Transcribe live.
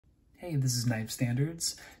Hey, this is Knife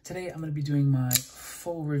Standards. Today I'm going to be doing my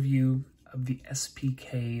full review of the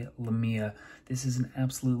SPK Lamia. This is an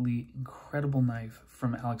absolutely incredible knife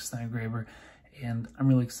from Alex Steingraber, and I'm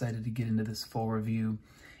really excited to get into this full review.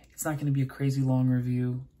 It's not going to be a crazy long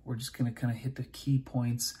review. We're just going to kind of hit the key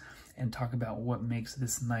points and talk about what makes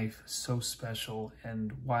this knife so special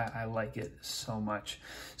and why I like it so much.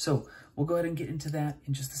 So we'll go ahead and get into that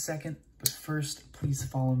in just a second. But first, please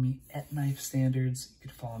follow me at Knife Standards. You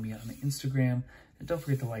can follow me on Instagram. And don't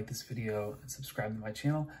forget to like this video and subscribe to my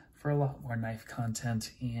channel for a lot more knife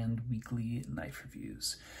content and weekly knife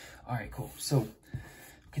reviews. All right, cool. So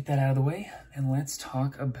get that out of the way and let's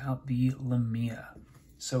talk about the Lamia.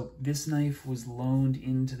 So this knife was loaned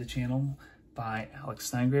into the channel by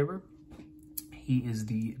Alex Steingraber. He is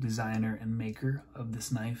the designer and maker of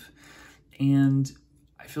this knife, and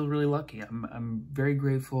I feel really lucky. I'm very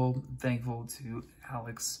grateful and thankful to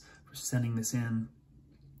Alex for sending this in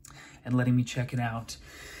and letting me check it out.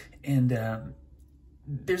 And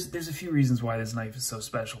there's a few reasons why this knife is so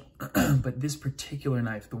special, but this particular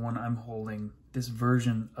knife, the one I'm holding, this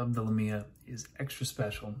version of the Lamia is extra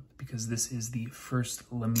special because this is the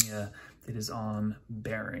first Lamia that is on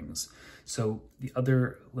bearings. So the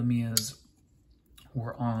other Lamias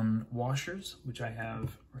were on washers, which I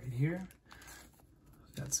have right here.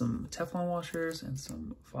 Got some Teflon washers and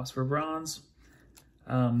some phosphor bronze.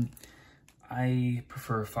 I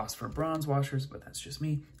prefer phosphor bronze washers, but that's just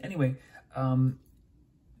me. Anyway,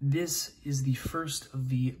 this is the first of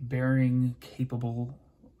the bearing capable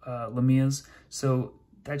Lamias. So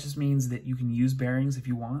that just means that you can use bearings if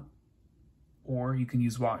you want, or you can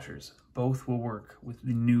use washers. Both will work with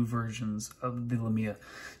the new versions of the Lamia.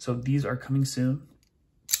 So these are coming soon.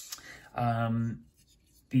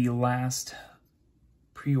 The last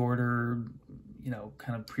pre-order,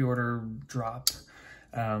 kind of pre-order drop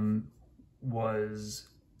was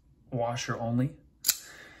washer only.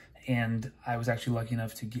 And I was actually lucky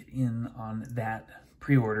enough to get in on that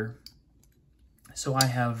pre-order. So I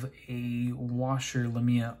have a washer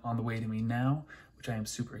Lamia on the way to me now, which I am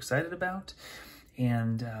super excited about.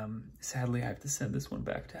 And sadly, I have to send this one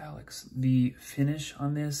back to Alex. The finish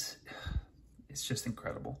on this, it's just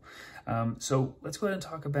incredible. So let's go ahead and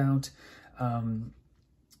talk about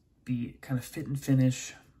the kind of fit and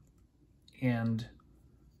finish and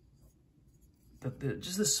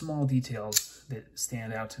just the small details that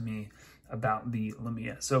stand out to me about the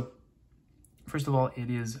Lamia. So first of all,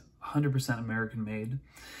 it is 100% American made,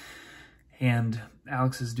 and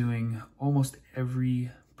Alex is doing almost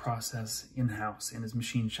every process in-house in his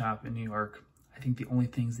machine shop in New York. I think the only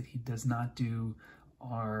things that he does not do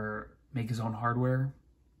are make his own hardware.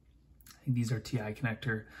 I think these are TI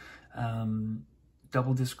connector,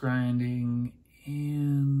 double disc grinding,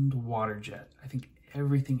 and water jet. I think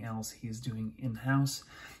everything else he is doing in-house,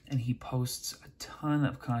 and he posts a ton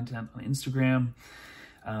of content on Instagram.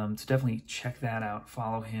 So definitely check that out.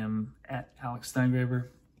 Follow him at Alex Steingraber.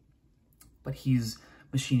 But he's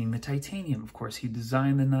machining the titanium. Of course, he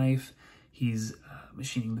designed the knife. He's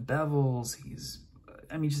machining the bevels.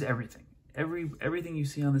 I mean, just everything. Everything you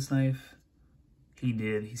see on this knife, he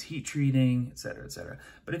did. He's heat treating, etc., etc.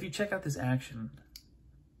 But if you check out this action,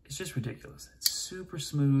 it's just ridiculous. It's super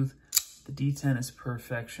smooth. The D10 is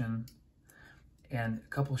perfection, and a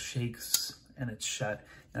couple shakes and it's shut.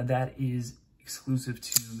 Now that is exclusive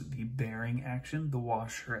to the bearing action. The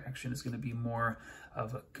washer action is going to be more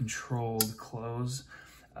of a controlled close,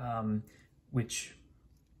 which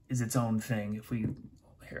is its own thing.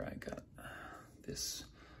 Here I got this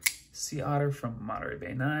Sea Otter from Monterey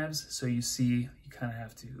Bay Knives. So you see, you kind of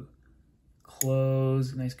have to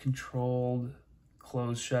close, nice controlled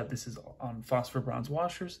close shut. This is on phosphor bronze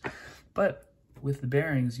washers, but with the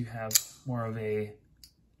bearings, you have more of a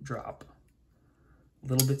drop, a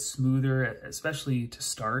little bit smoother, especially to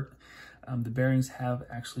start. The bearings have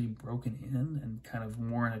actually broken in and kind of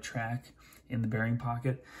worn a track in the bearing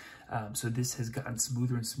pocket. So this has gotten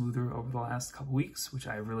smoother and smoother over the last couple weeks, which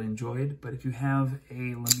I really enjoyed. But if you have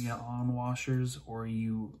a Lamia on washers, or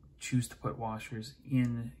you choose to put washers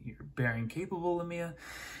in your bearing capable Lamia,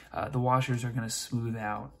 the washers are going to smooth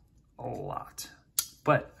out a lot.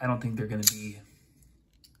 But I don't think they're going to be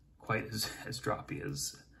quite as droppy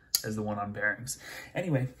as the one on bearings.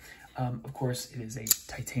 Anyway, of course, it is a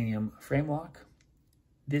titanium frame lock.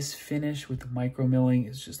 This finish with the micro milling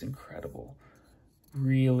is just incredible.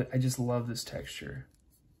 Really, I just love this texture.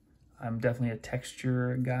 I'm definitely a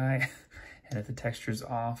texture guy, and if the texture's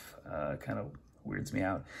off, kind of weirds me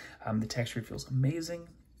out. The texture feels amazing.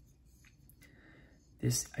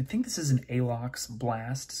 I think this is an Alox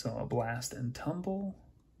blast, so a blast and tumble.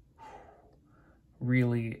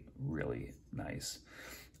 Really, really nice.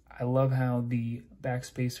 I love how the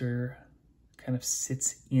backspacer kind of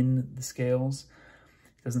sits in the scales.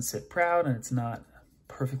 It doesn't sit proud and it's not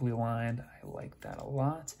perfectly aligned. I like that a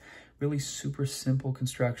lot. Really super simple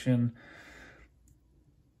construction.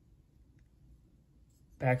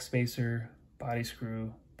 Backspacer, body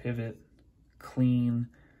screw, pivot, clean.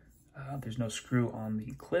 There's no screw on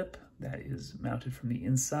the clip. That is mounted from the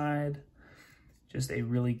inside. Just a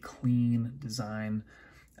really clean design.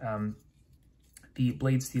 The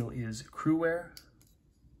blade steel is Crewwear.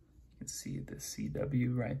 You can see the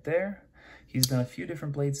CW right there. He's done a few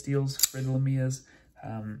different blade steels for the Lamias.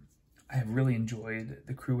 I have really enjoyed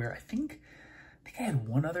the Crewwear. I think I had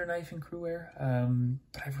one other knife in Crewwear,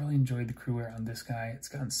 but I've really enjoyed the Crewwear on this guy. It's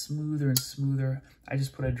gotten smoother and smoother. I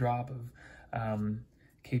just put a drop of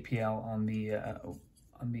KPL on the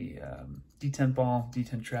detent ball,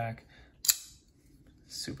 detent track.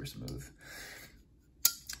 Super smooth.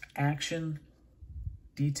 Action,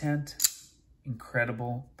 detent,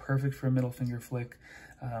 incredible. Perfect for a middle finger flick.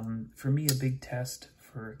 For me, a big test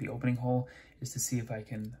for the opening hole is to see if I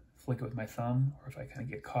can flick it with my thumb or if I kind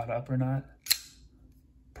of get caught up or not.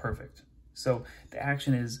 Perfect. So the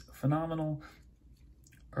action is phenomenal.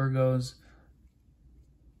 Ergos,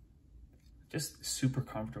 just super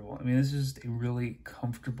comfortable. I mean, this is just a really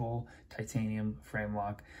comfortable titanium frame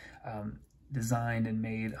lock, designed and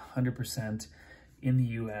made 100% in the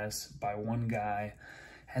US by one guy.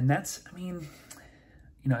 And that's, I mean,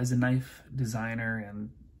 you know, as a knife designer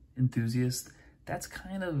and enthusiast, that's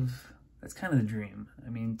kind of the dream. I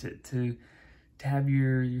mean, to have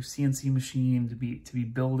your CNC machine, to be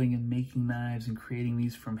building and making knives and creating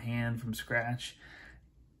these from hand, from scratch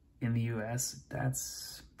in the US,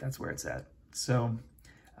 that's where it's at. So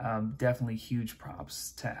definitely huge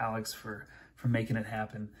props to Alex for making it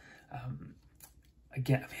happen.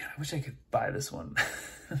 Again, I mean, I wish I could buy this one.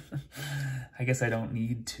 I guess I don't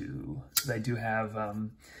need to, because I do have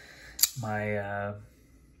my,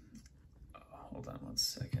 hold on one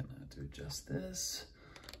second, I have to adjust this.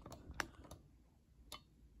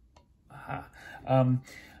 Aha.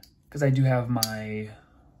 Because I do have my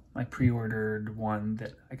pre-ordered one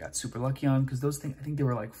that I got super lucky on, because those things, I think there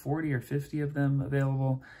were like 40 or 50 of them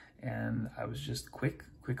available, and I was just quick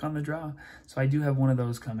on the draw. So I do have one of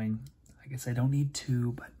those coming. I guess I don't need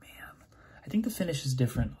two, but man, I think the finish is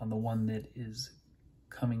different on the one that is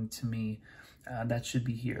coming to me. That should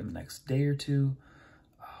be here in the next day or two.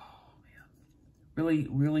 Oh man, really,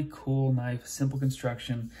 really cool knife, simple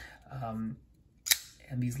construction. And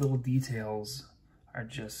these little details are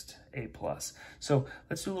just A+. So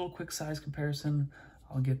let's do a little quick size comparison.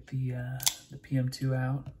 I'll get the PM2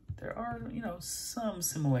 out. There are, you know, some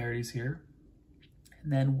similarities here.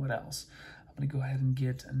 And then what else? I'm gonna go ahead and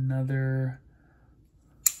get another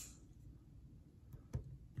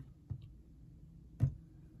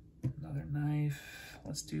knife.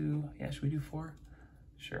 Let's do, yeah, should we do 4?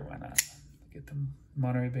 Sure, why not? Get the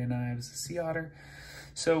Monterey Bay knives, Sea Otter.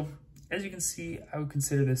 So as you can see, I would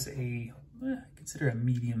consider this a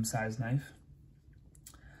medium-sized knife.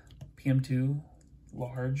 PM2,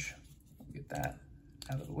 large. We'll get that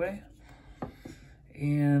out of the way.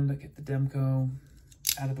 And get the Demco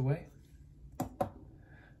out of the way.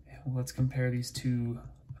 And let's compare these two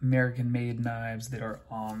American-made knives that are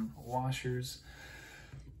on washers.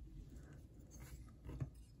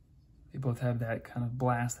 They both have that kind of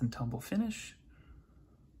blast and tumble finish,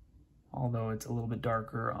 although it's a little bit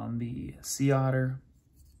darker on the Sea Otter.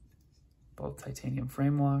 Both titanium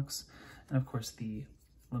frame locks. And of course the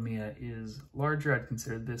Lamia is larger. I'd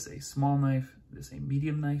consider this a small knife, this a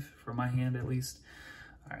medium knife for my hand at least.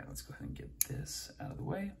 All right, let's go ahead and get this out of the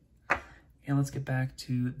way. And let's get back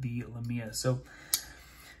to the Lamia. So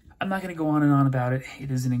I'm not gonna go on and on about it.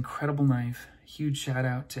 It is an incredible knife. Huge shout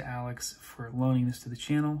out to Alex for loaning this to the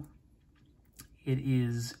channel.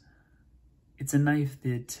 It's a knife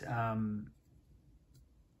that, I'm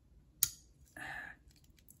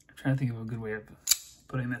trying to think of a good way of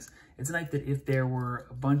putting this. It's a knife that if there were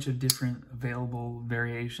a bunch of different available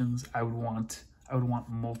variations, I would want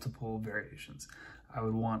multiple variations. I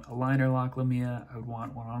would want a liner lock Lamia. I would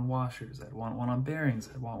want one on washers. I'd want one on bearings.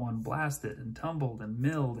 I'd want one blasted and tumbled and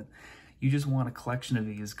milled. And you just want a collection of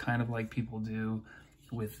these, kind of like people do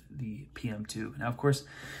with the PM2. Now, of course,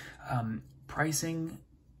 pricing,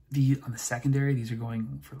 on the secondary, these are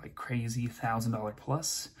going for like crazy $1,000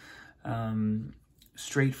 plus.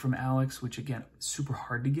 Straight from Alex, which again, super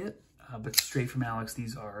hard to get, but straight from Alex,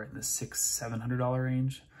 these are in the $600-700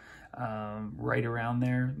 range, right around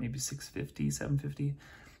there, maybe $650, $750.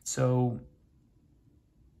 So,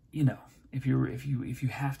 you know, if you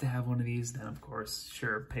have to have one of these, then of course,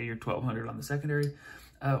 sure, pay your $1,200 on the secondary.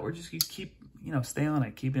 or just you keep, stay on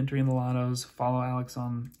it. Keep entering the lottos. Follow Alex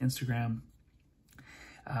on Instagram.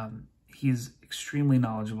 He's extremely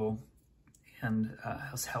knowledgeable and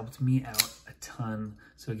has helped me out a ton.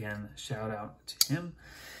 So again, shout out to him,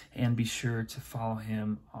 and be sure to follow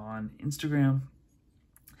him on Instagram.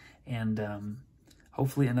 And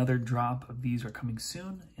hopefully another drop of these are coming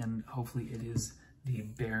soon, and hopefully it is the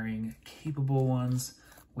bearing capable ones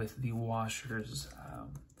with the washers,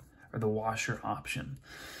 or the washer option.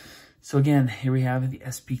 So again, here we have the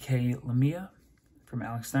SPK Lamia from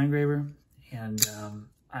Alex Steingraber, and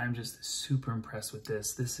I'm just super impressed with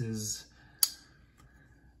this. This is,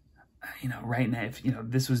 right now, if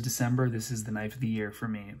this was December, this is the knife of the year for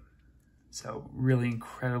me. So really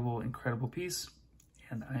incredible piece,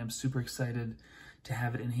 and I am super excited to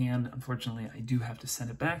have it in hand. Unfortunately, I do have to send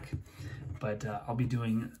it back, but I'll be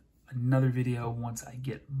doing another video once I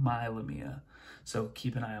get my Lamia. So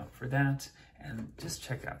keep an eye out for that, and just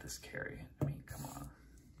check out this carry. I mean, come on.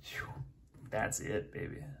 Whew. That's it,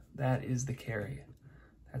 baby. That is the carry.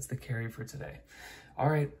 That's the carry for today. All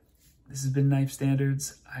right, this has been Knife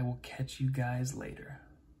Standards. I will catch you guys later.